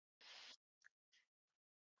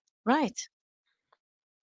Right.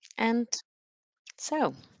 And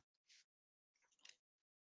so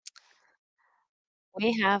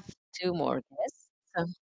we have two more guests,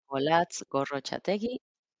 Olatz Gorrotxategi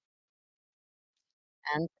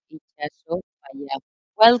and Itxaso Paya.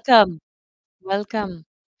 Welcome, welcome.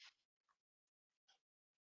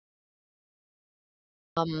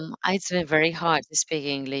 It's been very hard to speak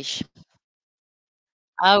English.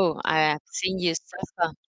 Oh, I have seen you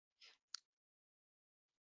suffer.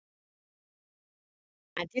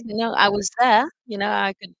 I didn't know I was there.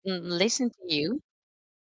 I could listen to you,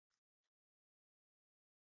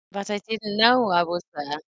 but I didn't know I was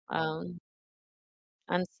there.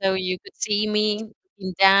 And so you could see me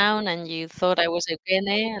looking down, and you thought I was okay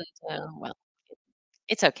there, and well,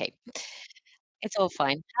 it's okay. It's all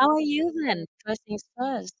fine. How are you then? First things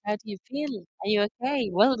first. How do you feel? Are you okay?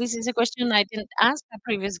 Well, this is a question I didn't ask the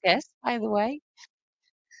previous guest, by the way.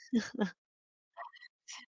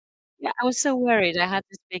 Yeah, I was so worried I had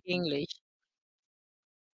to speak English.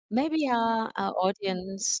 Maybe our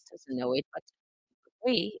audience doesn't know it, but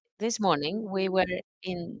this morning, we were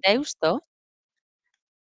in Deusto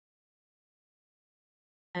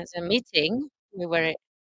as a meeting. We were,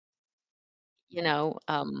 you know,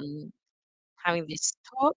 um, having this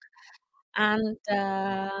talk, and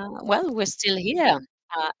well, we're still here,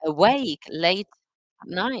 awake late at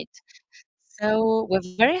night. So we're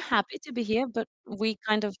very happy to be here, but we're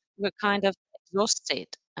kind of exhausted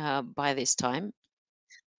by this time.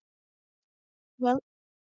 Well,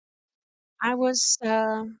 I was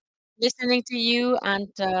listening to you, and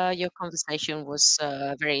your conversation was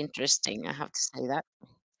very interesting. I have to say that.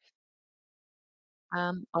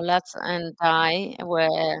 Olatz and I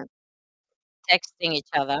were texting each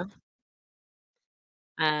other,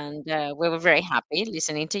 and we were very happy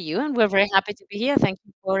listening to you, and we're very happy to be here. Thank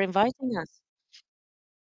you for inviting us.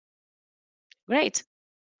 Great.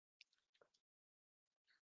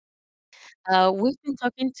 We've been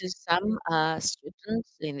talking to some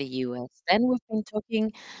students in the US. Then we've been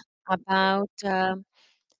talking about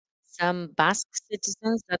some Basque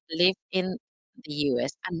citizens that live in the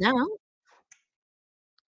US. And now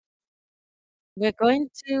we're going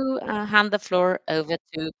to hand the floor over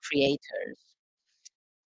to creators.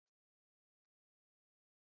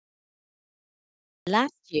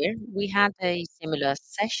 Last year, we had a similar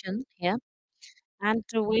session here, and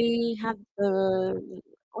we had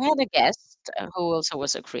a guest who also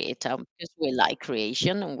was a creator because we like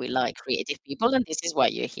creation and we like creative people, and this is why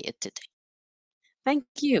you're here today. Thank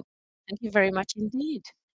you. Thank you very much indeed.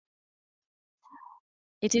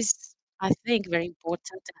 It is, I think, very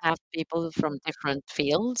important to have people from different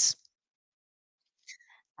fields,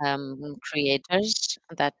 creators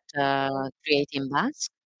that create in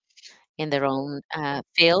Basque in their own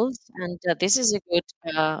fields, and this is a good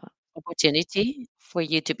opportunity for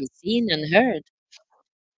you to be seen and heard.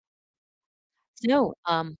 So,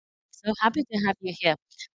 so happy to have you here.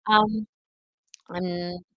 Um,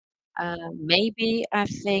 and maybe I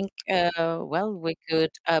think, well, we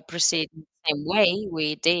could proceed in the same way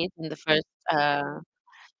we did in the first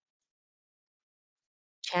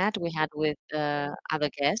chat we had with other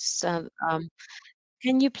guests.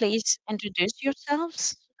 Can you please introduce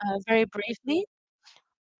yourselves very briefly?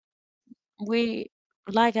 We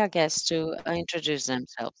like our guests to introduce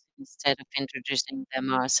themselves instead of introducing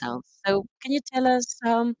them ourselves. So, can you tell us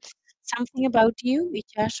something about you,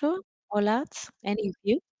 Itxaso, Olatz, any of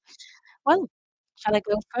you? Well, shall I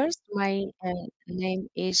go first? My name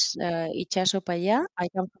is Itxaso Paya. I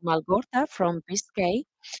come from Algorta, from Biscay.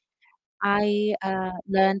 I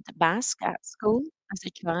learned Basque at school as a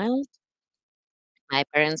child. My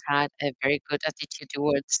parents had a very good attitude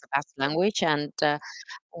towards the Basque language, and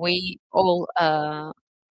we all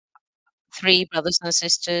three brothers and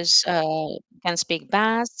sisters can speak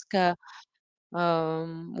Basque.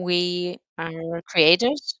 We are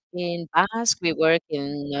creators in Basque. We work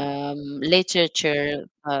in literature,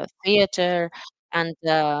 theater, and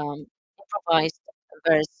improvised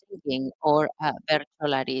verse singing or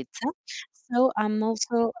bertolaritza. So I'm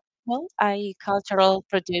also, well, a cultural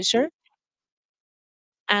producer,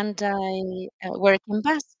 and I work in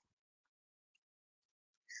Basque.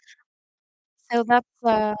 So that's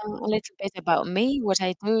a little bit about me. What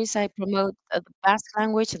I do is I promote the Basque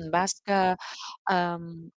language and Basque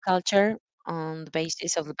culture on the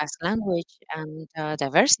basis of the Basque language and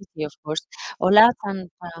diversity, of course. Olat and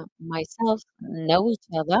myself know each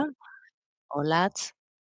other. Olat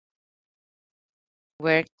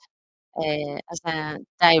worked as a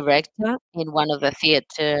director in one of the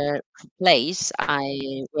theater plays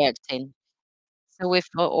I worked in. So we've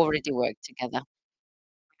already worked together.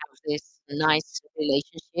 We have this nice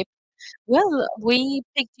relationship. Well, we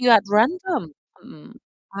picked you at random.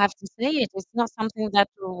 I have to say it. It's not something that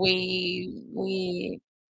we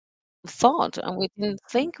thought, and we didn't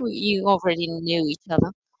think you already knew each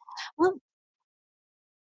other. Well,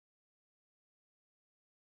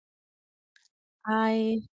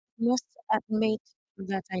 I must admit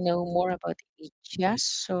that I know more about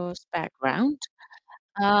Itxaso's background.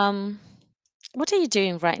 Um, what are you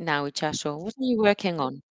doing right now, Itxaso? What are you working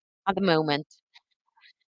on at the moment?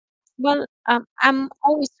 Well, I'm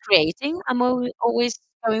always creating. I'm always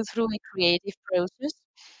going through a creative process.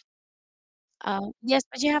 Yes,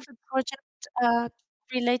 but you have a project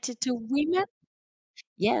related to women?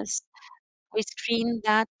 Yes, we screened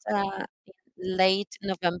that in late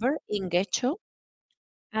November in Getxo,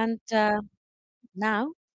 and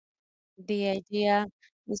now the idea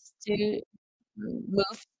is to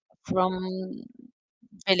move from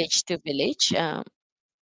village to village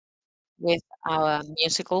with our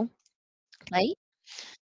musical play,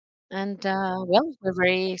 and well, we're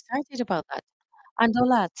very excited about that. And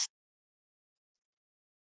Olatz,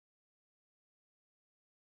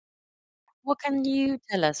 what can you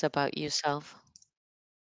tell us about yourself?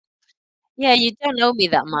 Yeah, you don't know me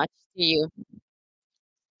that much, do you?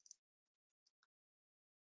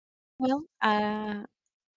 Well,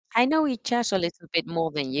 I know Ichas a little bit more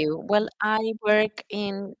than you. Well, I work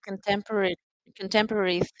in contemporary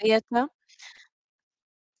theater,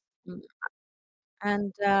 mm,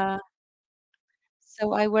 and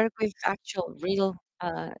so I work with actual real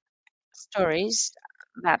stories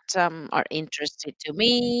that are interested to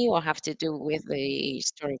me or have to do with the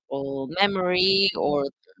historical memory or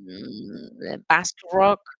the basque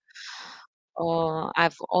rock. Or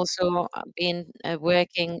I've also been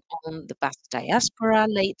working on the basque diaspora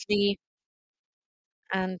lately,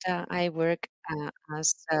 and I work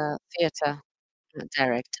as a theater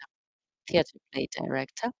director, theater play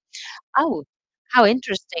director. Oh, how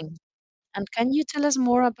interesting! And can you tell us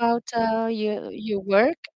more about your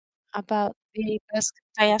work about the Basque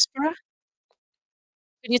diaspora?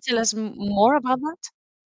 Can you tell us more about that?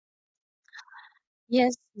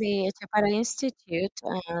 Yes, the Etxepare Institute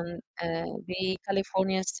and the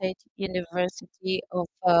California State University of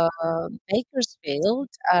Bakersfield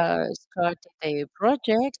started a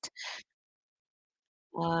project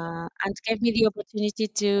and gave me the opportunity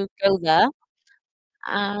to go there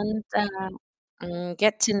and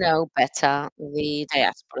get to know better the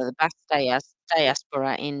diaspora, the Basque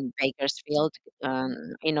diaspora in Bakersfield,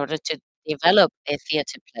 in order to develop a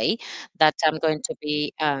theatre play that I'm going to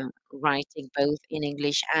be writing both in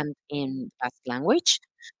English and in Basque language.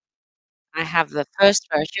 I have the first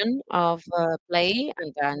version of the play,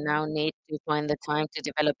 and I now need to find the time to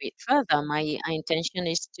develop it further. My intention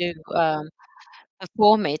is to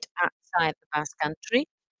perform it outside the Basque country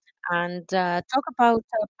and talk about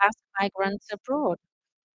Basque migrants abroad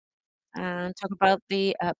and talk about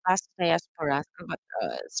the Basque diaspora. But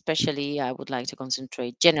especially, I would like to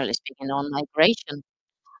concentrate, generally speaking, on migration.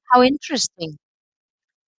 How interesting,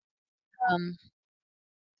 um,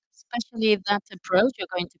 especially that approach you're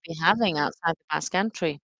going to be having outside the Basque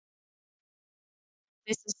country.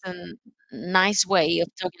 This is a nice way of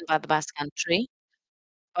talking about the Basque country,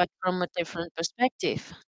 but from a different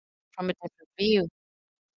perspective, from a different view.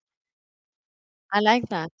 I like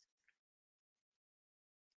that.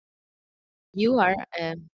 You are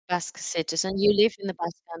a Basque citizen. You live in the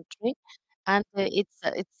Basque country, and it's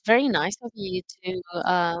very nice of you to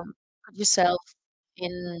put yourself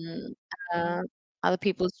in uh, other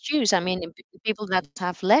people's shoes. I mean, in people that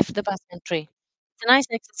have left the Basque country. It's a nice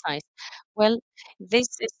exercise. Well, this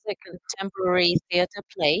is a contemporary theatre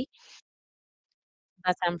play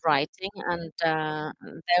that I'm writing, and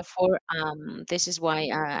therefore, this is why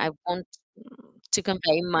I want to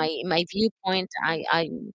convey my viewpoint. I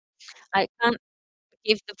can't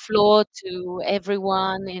give the floor to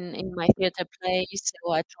everyone in my theater play.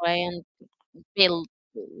 So I try and build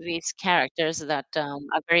these characters that are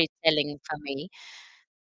very telling for me.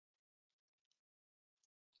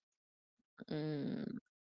 Mm,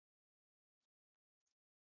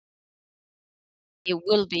 it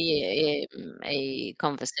will be a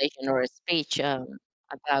conversation or a speech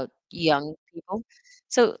about young people.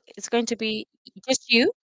 So it's going to be just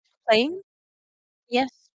you playing? Yes.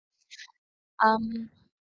 Um,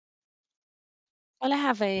 well, I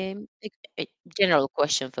have a general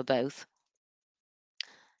question for both.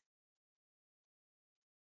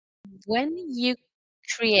 When you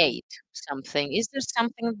create something, is there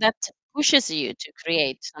something that pushes you to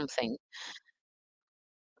create something?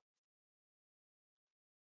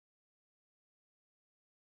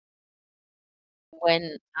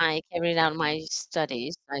 when I carried out my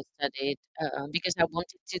studies, I studied because I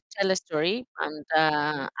wanted to tell a story, and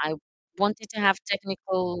I wanted to have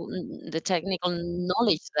the technical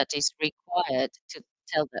knowledge that is required to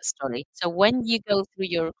tell that story. So when you go through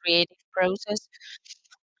your creative process,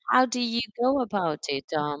 how do you go about it?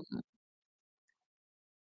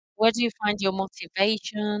 Where do you find your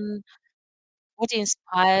motivation? What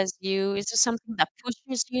inspires you? Is there something that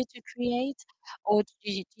pushes you to create, or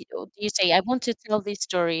or do you say, "I want to tell this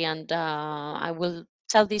story, and I will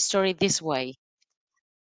tell this story this way"?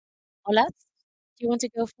 Ola, do you want to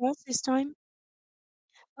go first this time?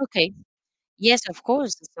 Okay. Yes, of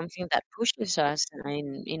course, it's something that pushes us.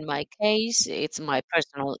 In my case, it's my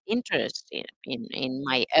personal interest in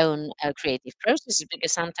my own creative processes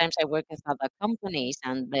because sometimes I work with other companies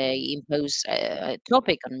and they impose a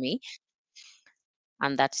topic on me,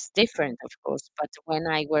 and that's different, of course. But when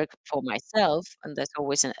I work for myself, and there's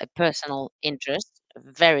always a personal interest, a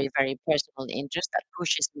very, very personal interest that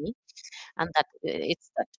pushes me, and that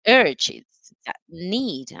it's that urge, it's that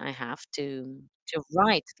need I have to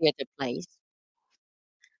write theatre plays.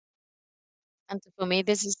 And for me,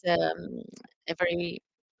 this is a very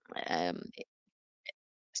um,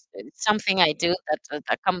 it's something I do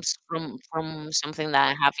that comes from something that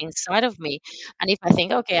I have inside of me. And if I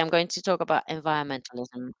think, okay, I'm going to talk about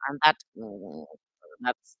environmentalism, and that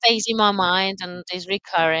stays in my mind and is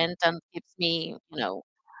recurrent and keeps me,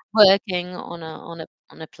 working on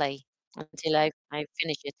a play until I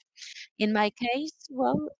finish it. In my case,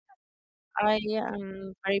 well, I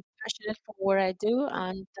am very passionate for what I do,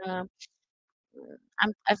 and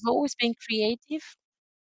I've always been creative.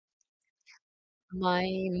 My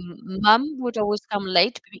mum would always come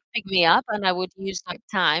late to pick me up, and I would use that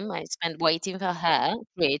time I spent waiting for her,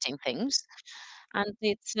 creating things. And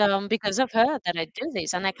it's because of her that I do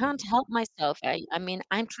this, and I can't help myself. I mean,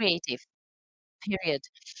 I'm creative, period.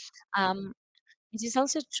 Um, it is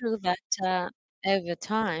also true that over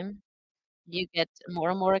time, you get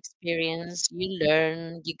more and more experience, you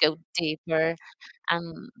learn, you go deeper,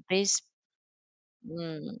 and this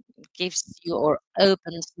mm, gives you or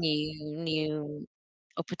opens new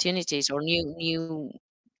opportunities or new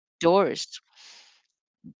doors,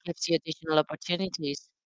 gives you additional opportunities.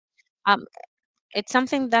 Um, it's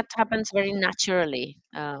something that happens very naturally.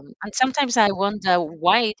 And sometimes I wonder,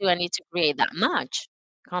 why do I need to create that much?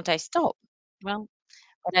 Can't I stop? Well,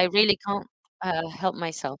 but I really can't help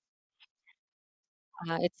myself.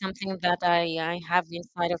 It's something that I have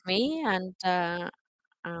inside of me, and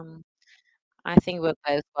um, I think we're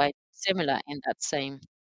both quite similar in that sense.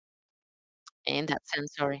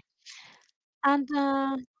 Sorry. And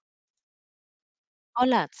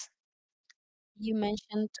Olatz, you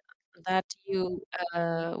mentioned that you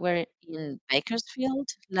were in Bakersfield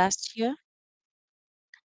last year.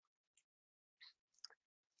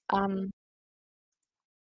 Um,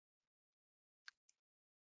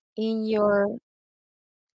 in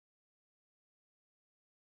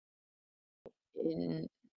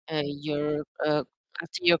in your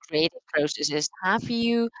after your creative processes, have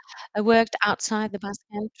you worked outside the Basque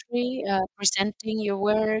Country, presenting your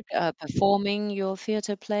work, performing your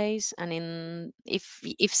theatre plays? And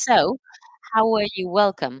if so, how were you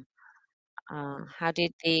welcome? How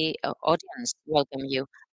did the audience welcome you?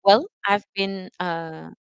 Well, I've been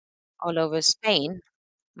all over Spain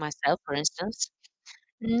myself, for instance,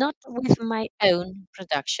 not with my own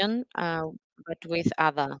production, but with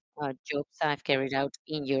other jobs I've carried out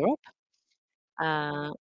in Europe.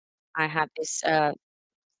 Uh, I had this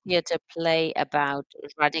theatre play about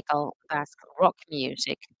radical Basque rock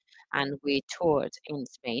music, and we toured in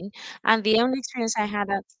Spain. And the only experience I had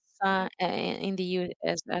in the U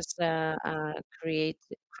as a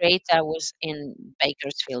creator was in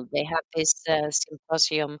Bakersfield. They had this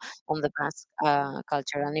symposium on the Basque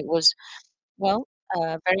culture, and it was, well,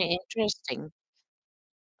 very interesting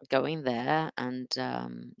going there and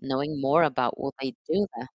knowing more about what they do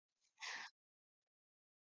there.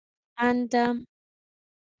 And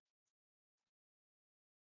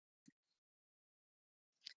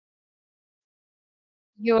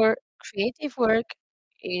your creative work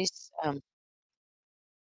is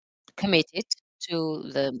committed to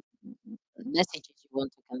the messages you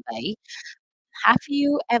want to convey. Have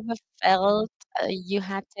you ever felt you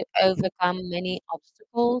had to overcome many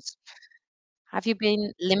obstacles? Have you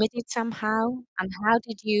been limited somehow? And how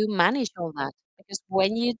did you manage all that? Because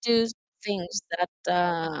when you do things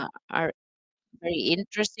that are very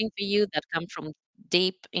interesting for you, that come from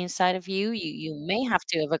deep inside of you, you may have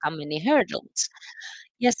to overcome many hurdles.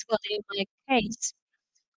 Yes, well, in my case,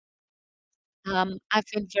 I've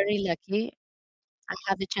been very lucky. I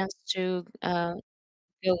had the chance to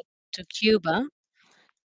go to Cuba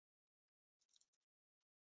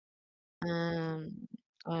Um,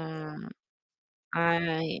 uh,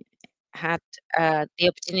 I had the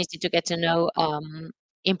opportunity to get to know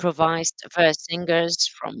improvised verse singers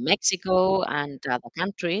from Mexico and other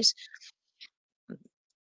countries.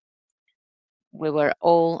 We were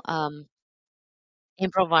all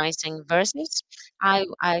improvising verses. I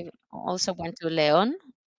also went to Leon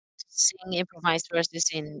to sing improvised verses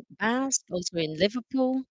in Basque, also in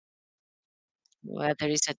Liverpool, where there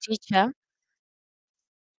is a teacher,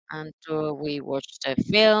 and we watched a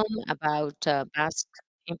film about Basque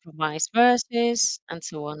improvised verses and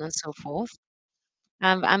so on and so forth.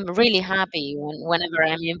 I'm really happy whenever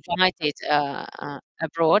I'm invited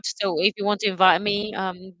abroad. So if you want to invite me,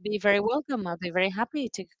 be very welcome. I'll be very happy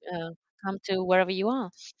to come to wherever you are.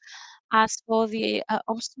 As for the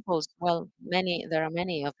obstacles, well, there are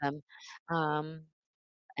many of them. Um,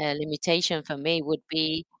 a limitation for me would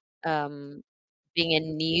be um, being a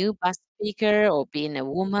new Basque speaker or being a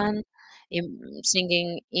woman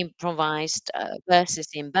singing improvised verses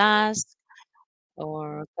in Basque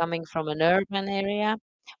or coming from an urban area.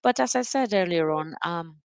 But as I said earlier on,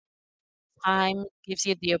 time gives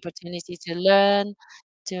you the opportunity to learn,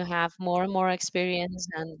 to have more and more experience,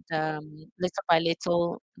 and little by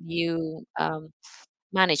little, you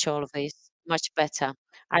manage all of this much better.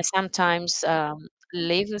 I sometimes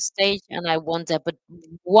leave the stage and I wonder, but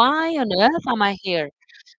why on earth am I here?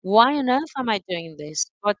 Why on earth am I doing this?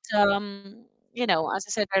 But as I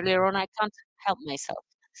said earlier on, I can't help myself.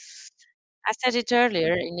 I said it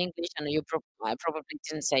earlier in English, and I probably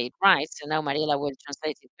didn't say it right. So now Mariela will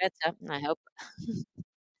translate it better. I hope.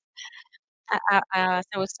 As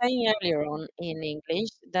I was saying earlier on in English,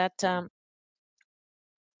 that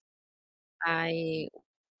I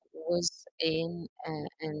was in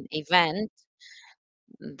an event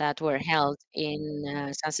that were held in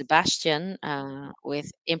San Sebastian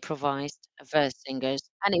with improvised verse singers,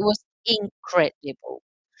 and it was incredible.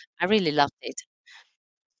 I really loved it.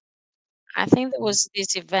 I think there was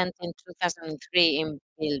this event in 2003 in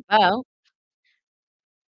Bilbao,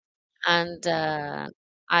 and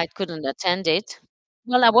I couldn't attend it.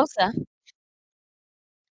 Well, I was there,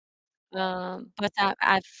 but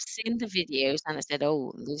I've seen the videos, and I said,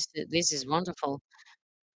 "Oh, this is wonderful."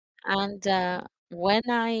 And when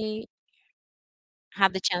I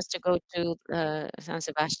had the chance to go to San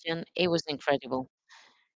Sebastian, it was incredible.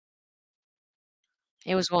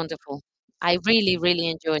 It was wonderful. I really, really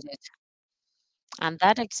enjoyed it, and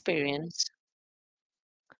that experience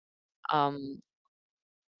um,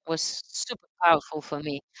 was super powerful for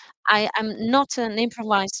me. I am not an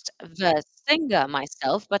improvised verse singer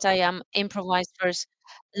myself, but I am improvised verse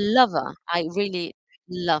lover. I really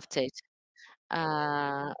loved it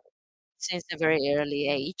uh, since a very early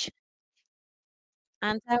age,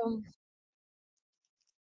 and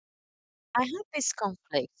I had this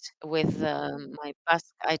conflict with my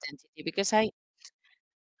Basque identity because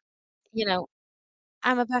you know,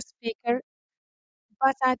 I'm a Basque speaker,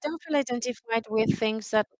 but I don't feel identified with things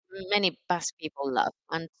that many Basque people love.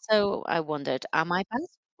 And so I wondered, am I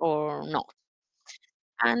Basque or not?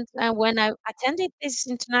 And when I attended this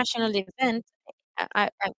international event, I, I,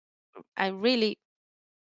 I I really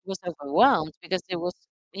was overwhelmed because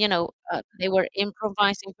they were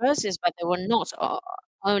improvising verses, but they were not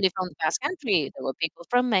only from the Basque country. There were people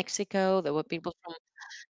from Mexico, there were people from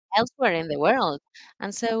elsewhere in the world.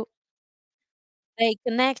 And so they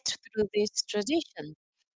connect through this tradition.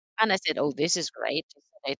 And I said, "Oh, this is great."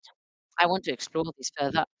 I want to explore this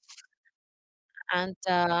further. And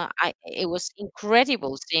it was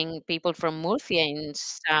incredible seeing people from Murcia in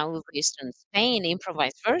southeastern Spain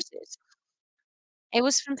improvise verses. It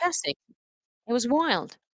was fantastic. It was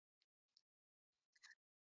wild,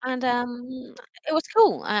 and it was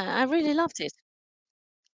cool. I really loved it.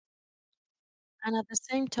 And at the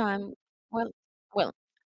same time, well, well,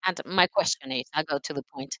 and my question is, I go to the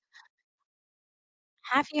point.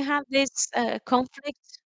 Have you had this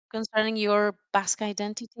conflict concerning your Basque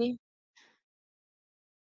identity,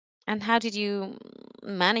 and how did you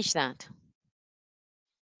manage that?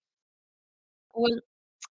 Well,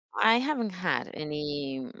 I haven't had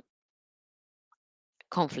any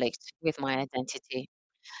conflict with my identity.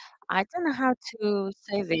 I don't know how to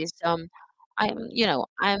say this. I'm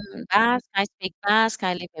Basque. I speak Basque.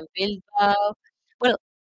 I live in Bilbao. Well,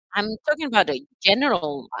 I'm talking about a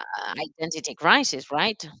general identity crisis,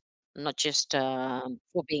 right? Not just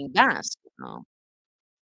for being Basque.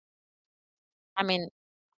 I mean,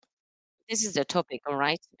 this is the topic, all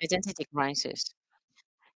right? Identity crisis.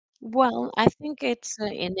 Well, I think it's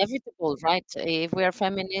inevitable, right? If we are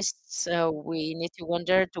feminists, we need to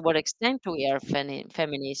wonder to what extent we are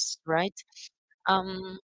feminists, right?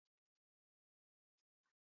 Um,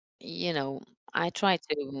 you know, I try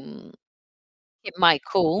to keep my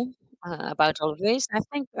cool about all of this. I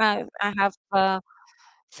think I have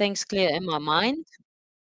things clear in my mind,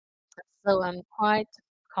 so I'm quite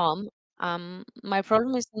calm. My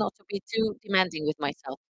problem is not to be too demanding with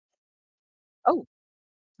myself. Oh,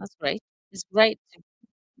 that's great. It's great,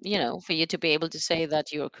 for you to be able to say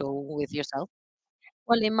that you're cool with yourself.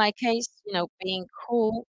 Well, in my case, being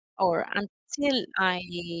cool or until I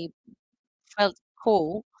felt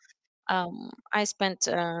cool, I spent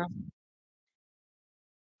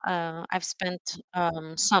I've spent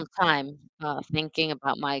some time thinking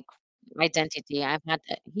about my identity. I've had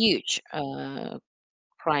a huge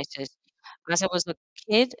crisis. As I was a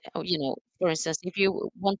kid, for instance, if you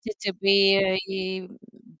wanted to be a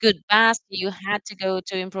good bass, you had to go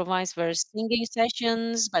to improvised verse singing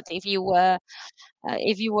sessions. But if you were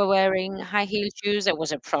wearing high heel shoes, there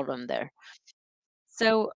was a problem there.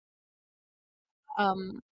 So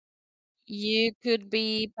um, you could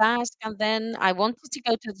be Basque, and then I wanted to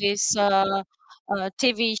go to this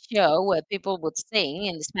TV show where people would sing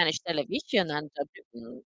in the Spanish television, and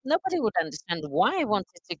nobody would understand why I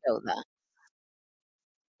wanted to go there.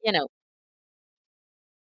 You know,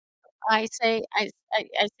 I say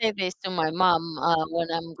this to my mom when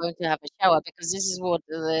I'm going to have a shower because this is what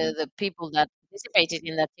the people that participated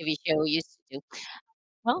in that TV show used to do.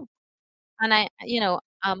 Well, and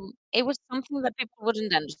it was something that people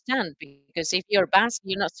wouldn't understand because if you're Basque,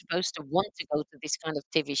 you're not supposed to want to go to this kind of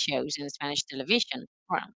TV shows in Spanish television.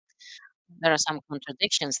 Well, there are some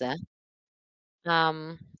contradictions there.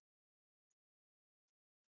 Um,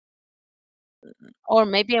 or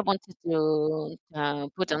maybe I wanted to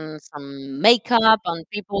put on some makeup, and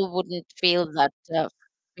people wouldn't feel that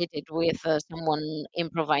fitted with someone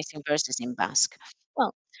improvising verses in Basque.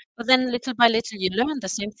 Well, but then little by little you learn the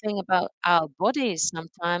same thing about our bodies.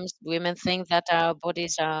 Sometimes women think that our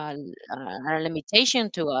bodies are a limitation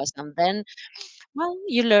to us, and then, well,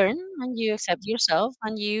 you learn and you accept yourself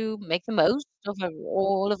and you make the most of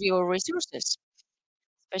all of your resources,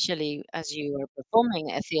 especially as you are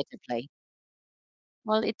performing a theater play.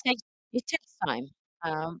 Well, it takes time,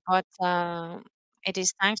 but it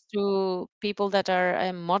is thanks to people that are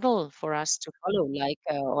a model for us to follow, like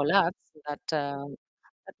Olatz,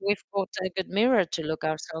 that we've got a good mirror to look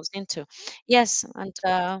ourselves into. Yes, and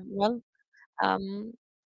well, um,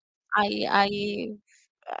 I I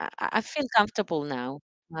I feel comfortable now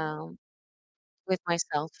with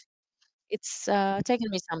myself. It's taken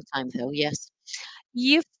me some time, though. Yes,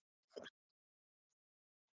 you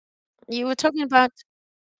you were talking about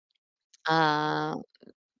uh,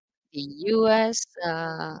 the US.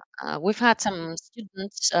 We've had some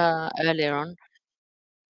students earlier on,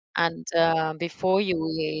 and before you,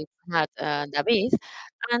 we had David,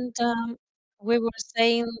 and we were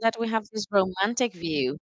saying that we have this romantic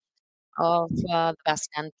view of the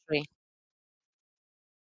Basque Country,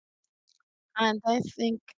 and I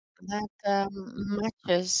think that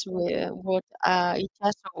matches with what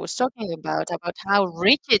Itxaso was talking about how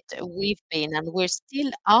rigid we've been, and we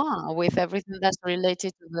still are with everything that's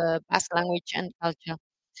related to the Basque language and culture.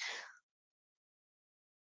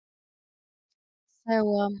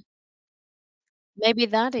 So maybe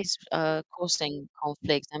that is causing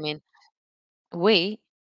conflict. I mean, we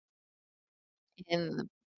in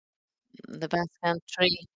the Basque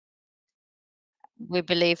Country, we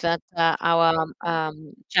believe that our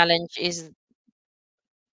challenge is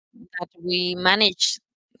that we manage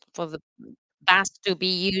for the Basque to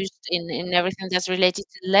be used in everything that's related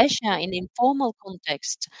to leisure in informal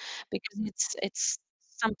context, because it's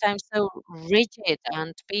sometimes so rigid,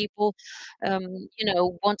 and people, um,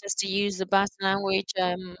 want us to use the Basque language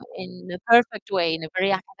in a perfect way, in a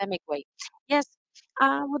very academic way. Yes,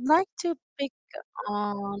 I would like to pick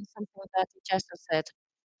on something that you just said.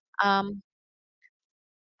 Um,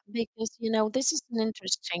 because this is an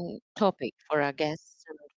interesting topic for our guests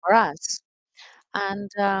and for us.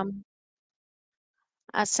 And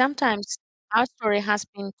sometimes our story has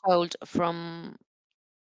been told from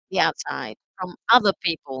the outside, from other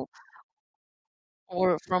people,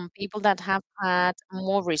 or from people that have had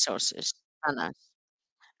more resources than us,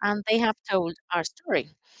 and they have told our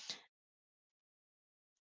story.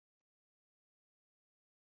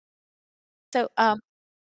 So,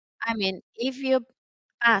 I mean, if you're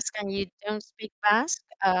Basque and you don't speak Basque,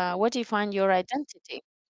 where do you find your identity?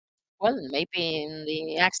 Well, maybe in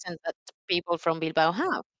the accent that people from Bilbao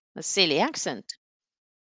have, a silly accent,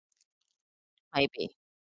 maybe.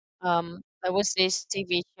 There was this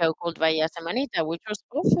TV show called Vaya Semanita, which was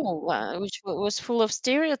awful, which was full of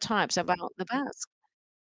stereotypes about the Basque.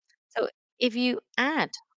 So if you add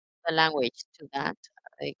the language to that,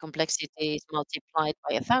 the complexity is multiplied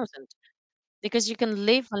by 1,000, because you can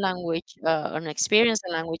live a language and experience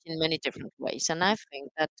a language in many different ways. And I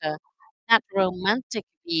think that that romantic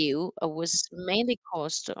view was mainly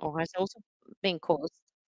caused, or has also been caused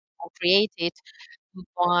or created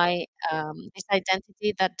by this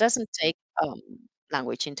identity that doesn't take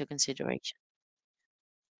language into consideration.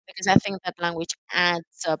 Because I think that language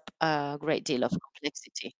adds up a great deal of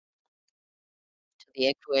complexity to the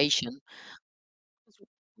equation.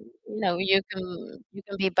 You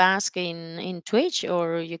can be Basque in Twitch,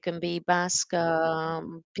 or you can be Basque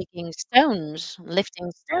picking stones,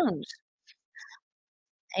 lifting stones.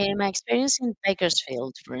 In my experience in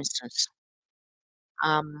Bakersfield, for instance,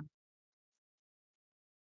 um,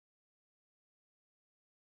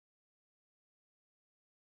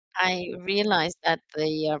 I realized that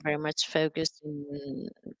they are very much focused in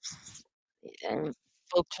uh,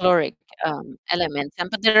 folkloric elements, and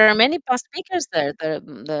but there are many Basque speakers there.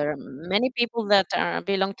 There are many people that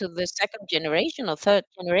belong to the second generation or third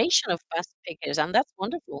generation of Basque speakers, and that's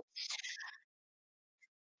wonderful.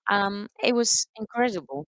 It was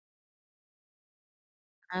incredible.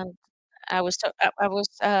 And I was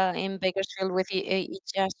in Bakersfield with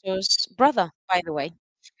Itxaso's brother, by the way.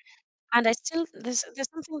 And there's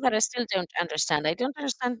something that I still don't understand. I don't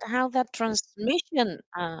understand how that transmission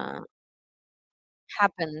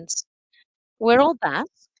happens. We're all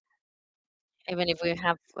Basque, even if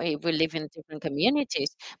we live in different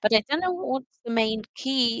communities. But I don't know what's the main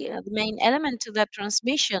key, the main element to that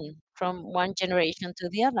transmission from one generation to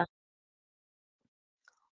the other.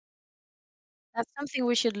 That's something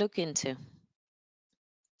we should look into.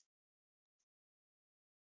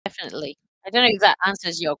 Definitely. I don't know if that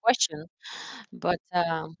answers your question, but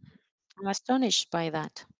I'm astonished by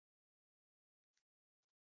that.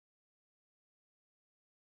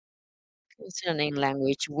 Concerning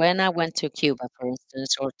language, when I went to Cuba, for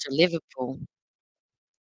instance, or to Liverpool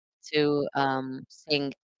to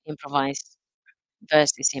sing improvised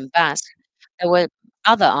verses in Basque, there were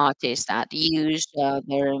other artists that used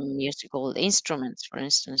their musical instruments, for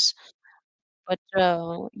instance. But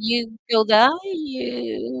you go there,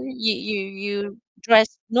 you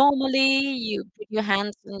dress normally, you put your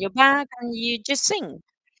hands on your back, and you just sing.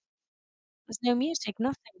 There's no music,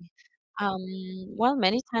 nothing. Well,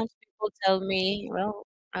 many times people tell me, well,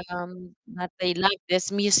 that they like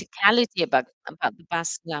this musicality about the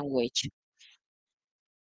Basque language,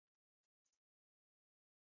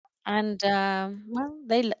 and well,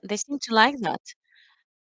 they seem to like that.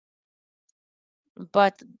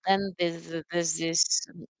 But then there's this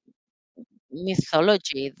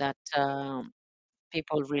mythology that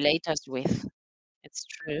people relate us with. It's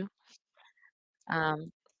true,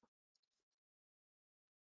 um,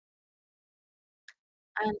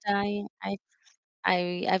 and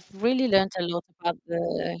I've really learned a lot about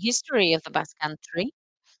the history of the Basque Country.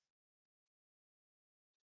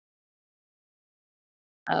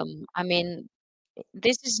 I mean,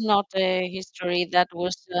 this is not a history that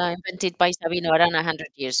was invented by Sabino Arana 100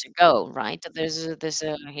 years ago, right? There's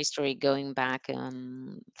a history going back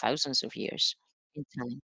thousands of years in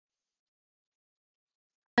time.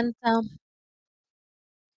 And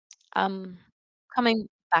um, coming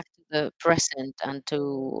back to the present and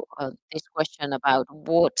to this question about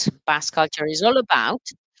what Basque culture is all about,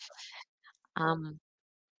 um,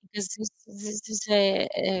 because this is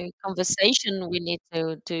a conversation we need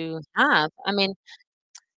to have. I mean,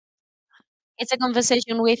 it's a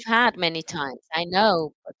conversation we've had many times, I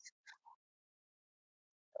know.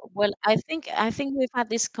 Well, I think we've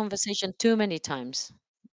had this conversation too many times,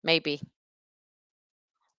 maybe.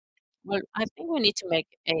 Well, I think we need to make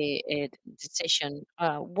a decision.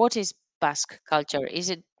 What is Basque culture? Is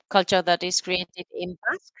it culture that is created in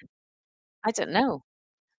Basque? I don't know.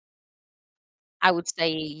 I would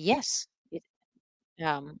say yes.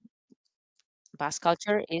 Um, Basque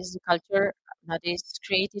culture is the culture that is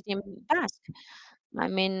created in Basque. I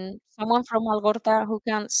mean, someone from Algorta who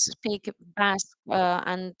can speak Basque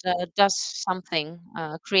and does something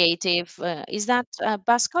creative, is that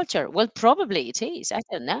Basque culture? Well, probably it is. I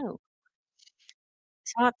don't know.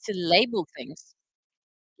 It's hard to label things.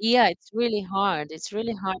 Yeah, it's really hard. It's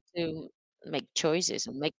really hard to make choices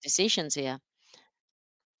and make decisions here.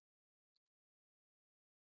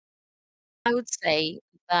 I would say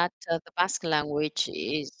that the Basque language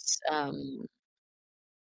is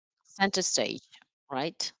center stage,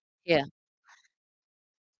 right? Yeah.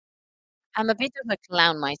 I'm a bit of a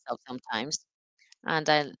clown myself sometimes, and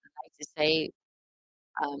I like to say,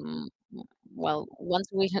 um, well, once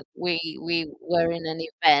we were in an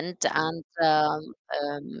event and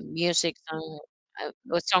music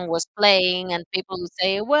a song was playing, and people would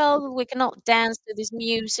say, "Well, we cannot dance to this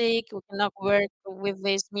music. We cannot work with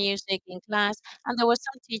this music in class." And there were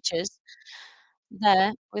some teachers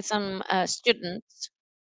there with some students,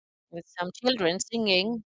 with some children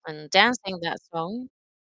singing and dancing that song.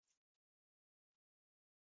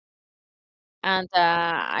 And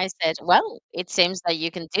I said, "Well, it seems that you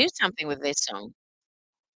can do something with this song."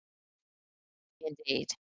 Indeed.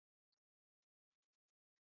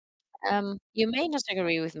 You may not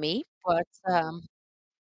agree with me, but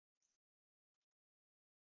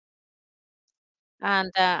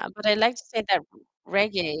I like to say that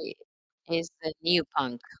reggae is the new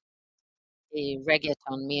punk, the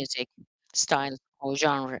reggaeton music style or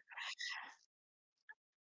genre.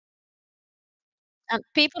 And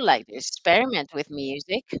people like to experiment with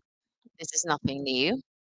music. This is nothing new.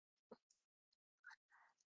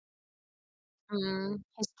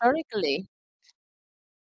 Historically,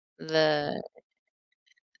 the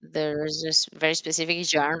there's this very specific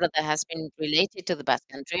genre that has been related to the Basque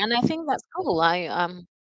Country, and I think that's cool. I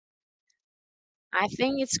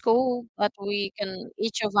think it's cool that we can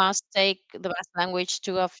each of us take the Basque language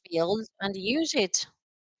to a field and use it.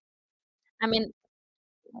 I mean,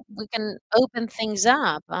 we can open things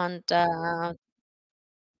up, and I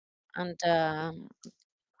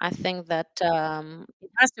think that it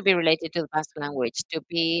has to be related to the Basque language to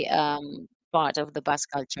be part of the Basque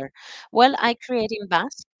culture. Well, I create in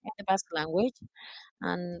Basque, in the Basque language,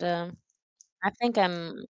 and I think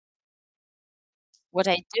what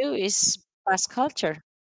I do is Basque culture.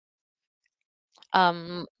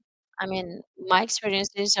 Um, I mean, my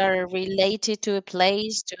experiences are related to a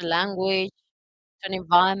place, to a language, to an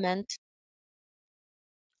environment.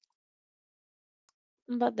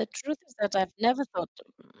 But the truth is that I've never thought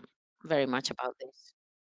very much about this.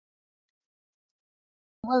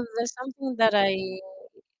 Well, there's something that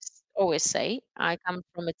always say. I come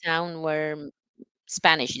from a town where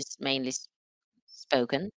Spanish is mainly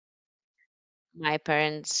spoken. My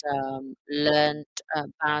parents learned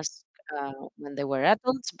Basque when they were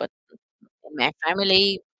adults, but in my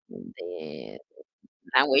family, the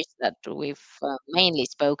language that we've mainly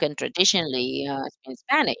spoken traditionally has been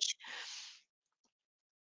Spanish.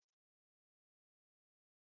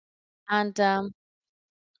 And I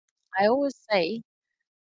always say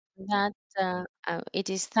that it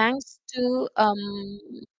is thanks to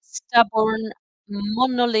stubborn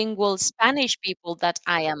monolingual Spanish people that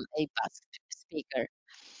I am a Basque speaker,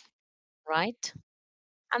 right?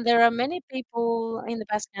 And there are many people in the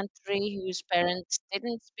Basque Country whose parents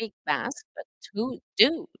didn't speak Basque, but who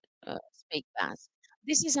do speak Basque.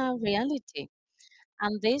 This is our reality.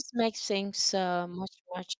 And this makes things much,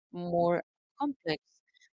 much more complex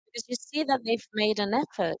because you see that they've made an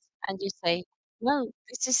effort and you say, well,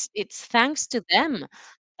 it's thanks to them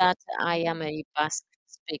that I am a Basque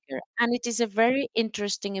speaker. And it is a very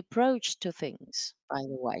interesting approach to things, by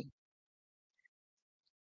the way.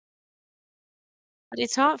 But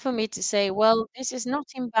it's hard for me to say, well, this is not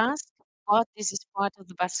in Basque, but this is part of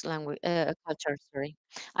the Basque language culture. Sorry,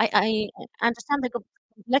 I understand the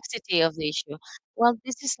complexity of the issue. Well,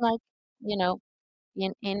 this is like, you know,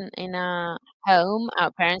 in a home,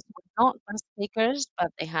 our parents were not Basque speakers, but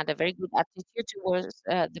they had a very good attitude towards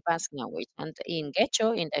the Basque language. And in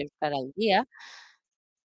Getxo, in the Euskal Dia,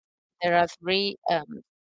 there are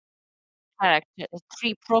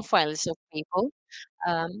three profiles of people.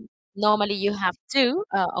 Normally, you have two,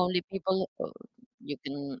 only people you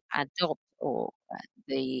can adopt or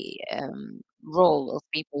the role of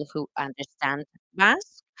people who understand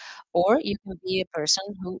Basque, or you can be a person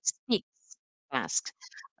who speaks Basque.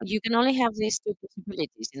 You can only have these two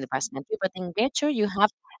possibilities in the Basque country, but in Getxo, you have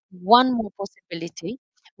one more possibility,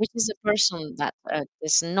 which is a person that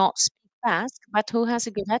does not speak Basque, but who has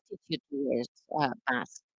a good attitude towards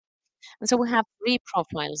Basque. And so we have three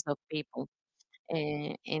profiles of people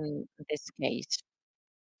in this case.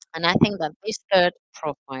 And I think that this third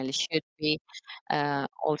profile should be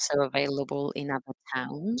also available in other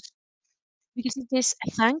towns because it is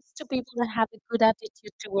thanks to people that have a good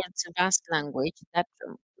attitude towards the Basque language that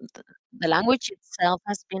th- the language itself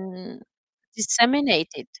has been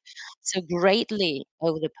disseminated so greatly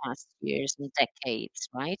over the past years and decades,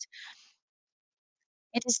 right?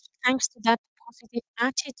 It is thanks to that positive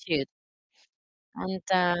attitude. And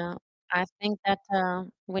I think that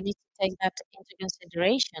we need to take that into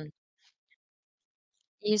consideration.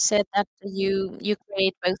 You said that you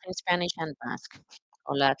create both in Spanish and Basque.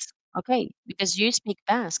 Oh, that's okay, because you speak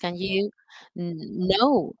Basque and you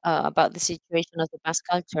know about the situation of the Basque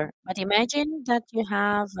culture. But imagine that you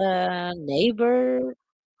have a neighbor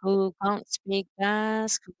who can't speak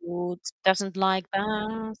Basque, who doesn't like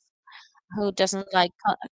Basque, who doesn't like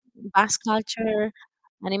Basque culture,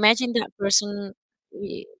 and imagine that person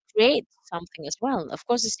creates something as well. Of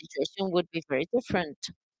course, the situation would be very different.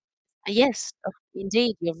 Yes,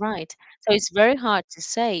 indeed, you're right. So it's very hard to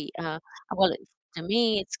say. Well, to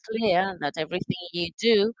me, it's clear that everything you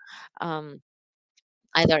do, um,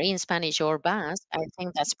 either in Spanish or Basque, I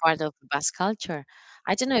think that's part of Basque culture.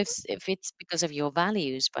 I don't know if it's because of your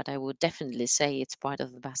values, but I would definitely say it's part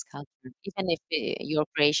of the Basque culture, even if your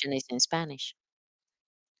creation is in Spanish.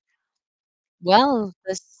 Well,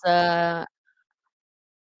 this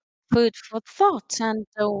food for thought, and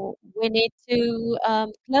we need to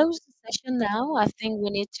close the session now. I think we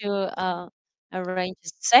need to arrange a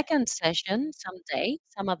second session someday,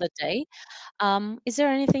 some other day. Is there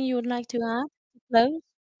anything you would like to add to close?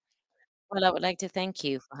 Well, I would like to thank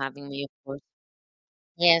you for having me, of course.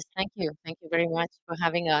 Yes, thank you. Thank you very much for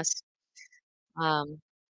having us. Um,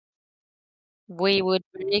 we would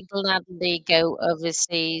very gladly go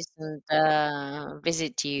overseas and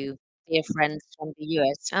visit you, dear friends from the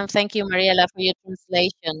US. And thank you, Mariela, for your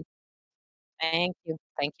translation. Thank you.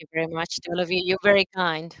 Thank you very much to all of you. You're very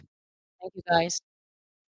kind. Thank you, guys.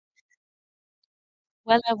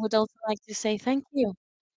 Well, I would also like to say thank you.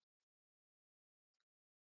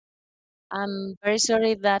 I'm very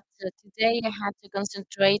sorry that today I had to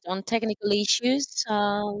concentrate on technical issues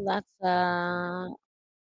that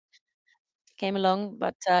came along,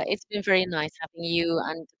 but it's been very nice having you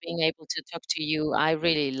and being able to talk to you. I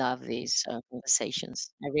really love these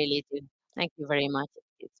conversations. I really do. Thank you very much.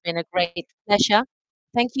 It's been a great pleasure.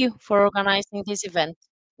 Thank you for organizing this event.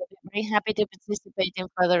 We'll be very happy to participate in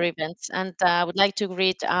further events. And I would like to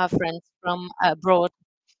greet our friends from abroad.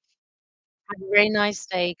 Have a very nice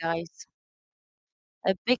day, guys.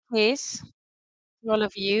 A big kiss to all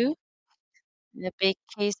of you, and a big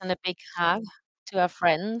kiss and a big hug to our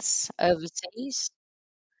friends overseas.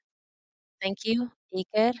 Thank you,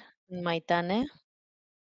 Iker and Maitane,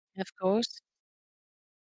 of course,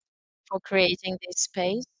 for creating this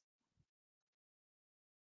space.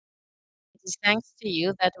 It is thanks to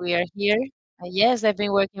you that we are here. Yes, I've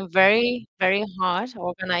been working very, very hard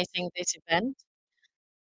organizing this event.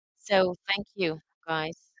 So thank you,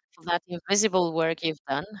 guys, for that invisible work you've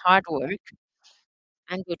done, hard work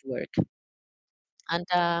and good work. And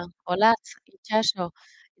Olatz, Itxaso,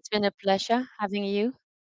 it's been a pleasure having you.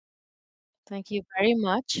 Thank you very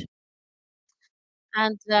much.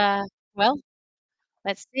 And well,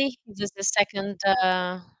 let's see if there's a second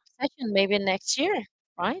session, maybe next year,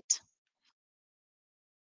 right?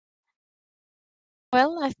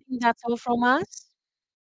 Well, I think that's all from us.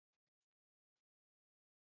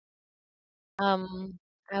 Um,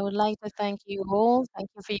 I would like to thank you all. Thank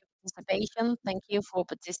you for your participation. Thank you for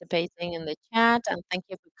participating in the chat, and thank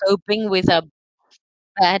you for coping with a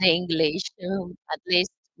bad English. At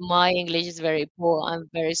least my English is very poor. I'm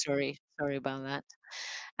very sorry. Sorry about that.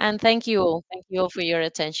 And thank you all. Thank you all for your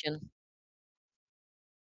attention.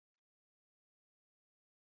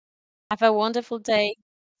 Have a wonderful day.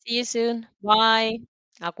 See you soon. Bye.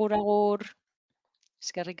 Agur agur.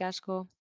 Eskerrik asko.